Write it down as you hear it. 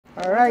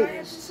All What do I right.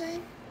 have to say?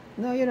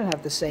 No, you don't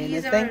have to say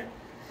These anything. are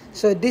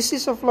So this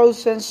is a flow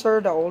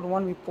sensor, the old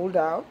one we pulled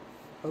out.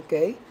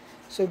 Okay.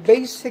 So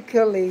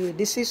basically,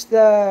 this is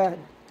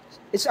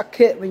it's a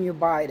kit when you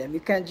buy them. You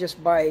can't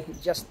just buy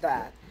just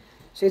that.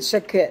 So it's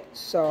a kit.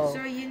 So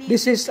So you need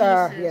this two is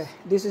pieces.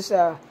 this is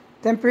a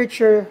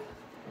temperature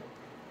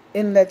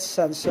inlet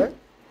sensor.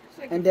 It's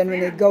like And a then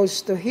when it fan.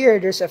 goes to here,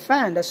 there's a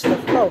fan. That's the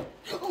flow.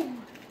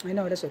 I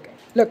know, that's okay.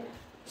 Look.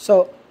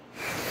 So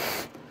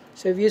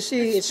if you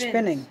see, it's spins.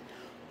 spinning.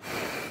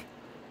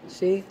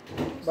 See?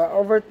 But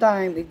over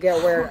time, it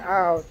get wear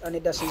out and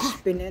it doesn't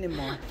spin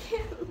anymore.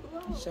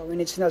 So when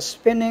it's not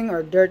spinning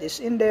or dirt is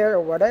in there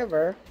or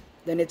whatever,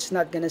 then it's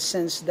not gonna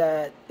sense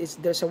that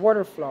there's a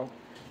water flow.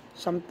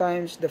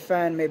 Sometimes the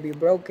fan may be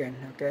broken.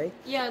 Okay.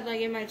 Yeah,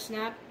 like it might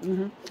snap.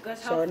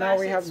 Because how So now fast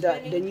we it's have the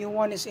spinning. new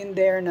one is in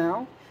there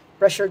now.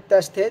 Pressure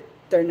test it.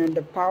 Turn on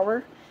the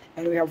power,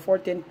 and we have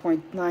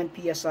 14.9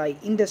 psi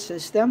in the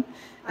system.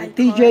 And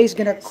TJ is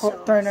gonna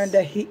turn on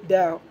the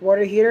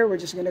water heater. We're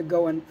just gonna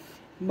go in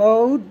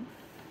mode,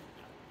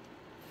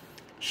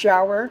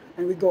 shower,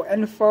 and we go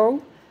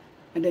info,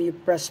 and then you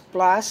press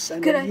plus,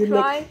 and Can then I you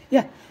try? look.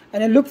 Yeah,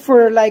 and then look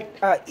for like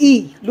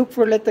E. Look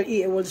for letter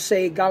E. It will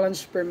say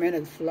gallons per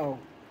minute flow.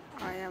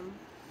 I am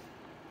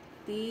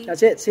the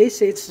That's it. See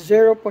it's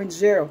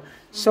 0.0.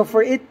 So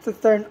for it to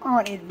turn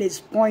on, it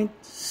needs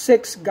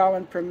 0.6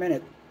 gallon per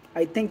minute.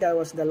 I think that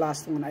was the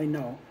last one I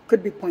know.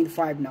 Could be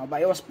 0.5 now,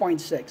 but it was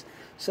 0.6.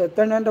 So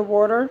turn on the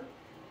water,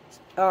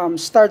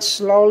 start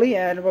slowly,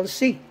 and we'll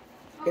see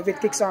if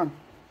it kicks on.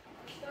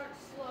 start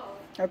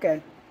slow.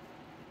 Okay.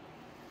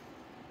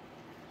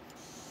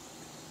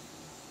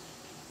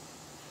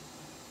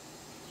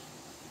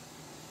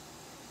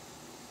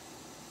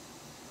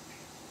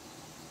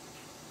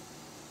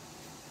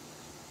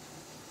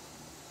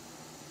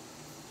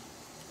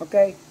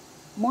 Okay.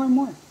 More and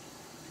more.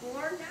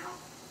 More now?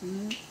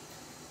 Mhm.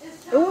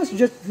 Just It tell was me,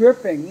 just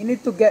dripping. You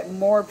need to get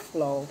more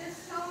flow.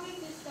 just tell me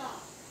to stop.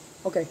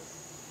 Okay.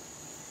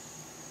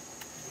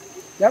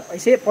 Yep, I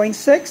see it,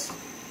 0.6.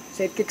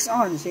 So it kicks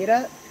on. See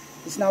that?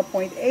 It's now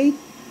 0.8.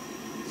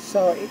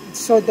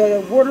 So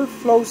the water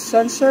flow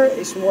sensor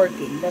is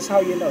working. That's how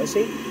you know.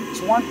 See,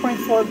 it's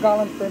 1.4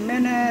 gallon per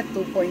minute,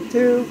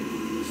 2.2.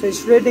 So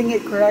it's reading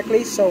it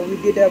correctly. So we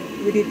did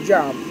good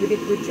job.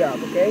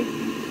 Okay.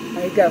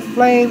 And you got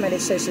flame, and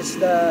it says it's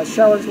the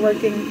shower's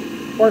working.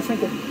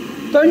 Perfect.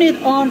 Turn it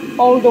on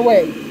all the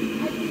way.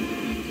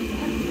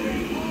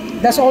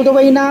 That's all the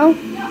way now.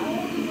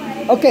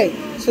 Okay,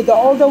 so the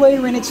all the way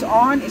when it's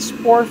on is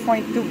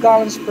 4.2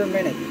 gallons per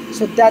minute.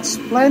 So that's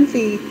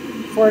plenty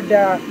for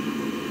the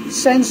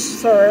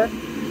sensor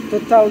to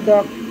tell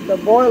the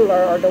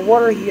boiler or the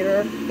water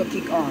heater to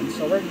kick on.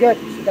 So we're good.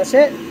 So that's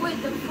it.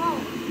 Wait, the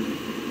phone.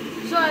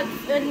 So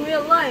in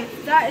real life,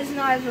 that is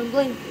not even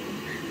blinking.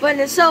 But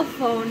in a cell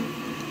phone,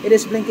 It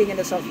is blinking in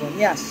the cell phone.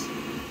 Yes.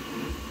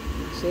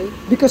 See?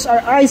 Because our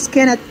eyes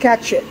cannot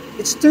catch it.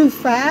 It's too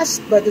fast,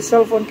 but the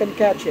cell phone can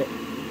catch it.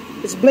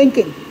 It's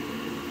blinking.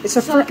 It's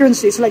a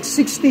frequency. It's like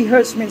 60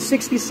 hertz, means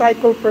 60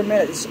 cycle per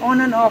minute. It's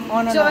on and off,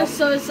 on and off.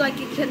 so it's like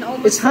it can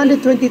almost. It's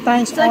 120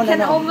 times So on it can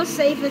and off. almost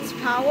save its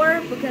power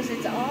because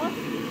it's off.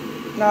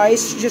 No,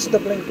 it's just the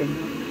blinking.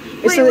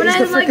 Wait, when It's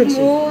I the like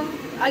frequency. move,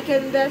 I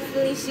can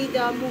definitely see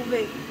the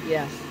moving.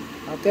 Yes.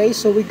 Okay,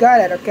 so we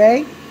got it,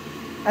 okay?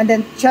 And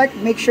then check,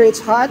 make sure it's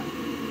hot.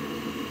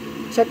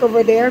 Check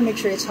over there, make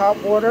sure it's hot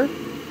water.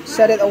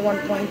 Set it at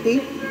 120.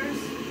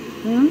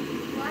 Hmm?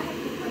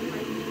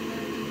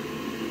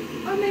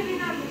 Or maybe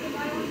not, because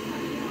I was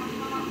touching it on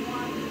hot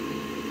water.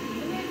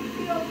 It may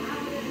feel how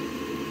it is.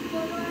 So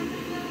when I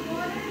touch the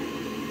water,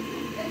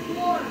 it's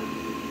warm.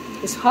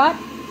 It's hot?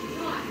 It's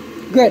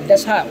hot. Good,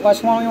 that's hot.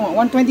 What's one you want?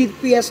 120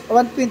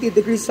 120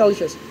 degrees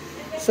Celsius.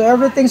 So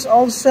everything's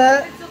all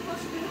set. It's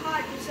supposed to be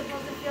hot. You're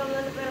supposed to feel a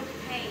little bit of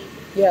pain.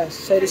 Yes,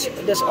 so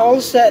it's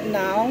all set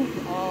now.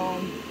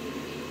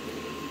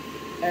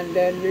 And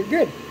then we're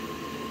good.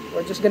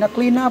 We're just gonna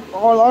clean up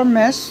all our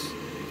mess.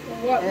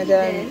 What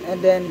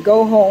And then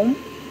go home.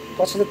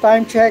 What's the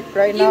time check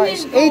right now?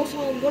 It's 8.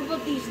 Home? What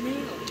about these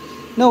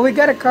nails? No, we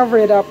gotta cover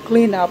it up,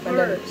 clean up, and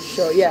then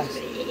show. Yes.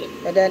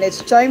 And then it's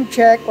time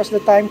check. What's the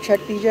time check,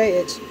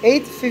 TJ? It's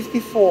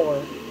 8:54,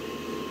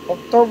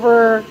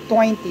 October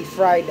 20,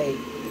 Friday.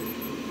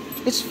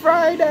 It's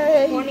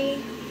Friday. 20.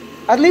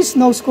 At least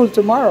no school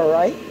tomorrow,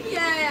 right?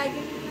 Yeah, I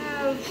can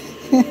have.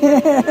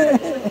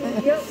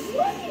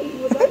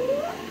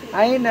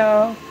 I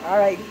know. All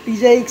right,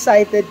 TJ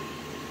excited.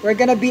 We're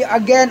gonna be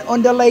again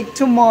on the lake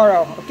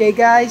tomorrow. Okay,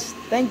 guys.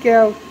 Thank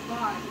you. Bye.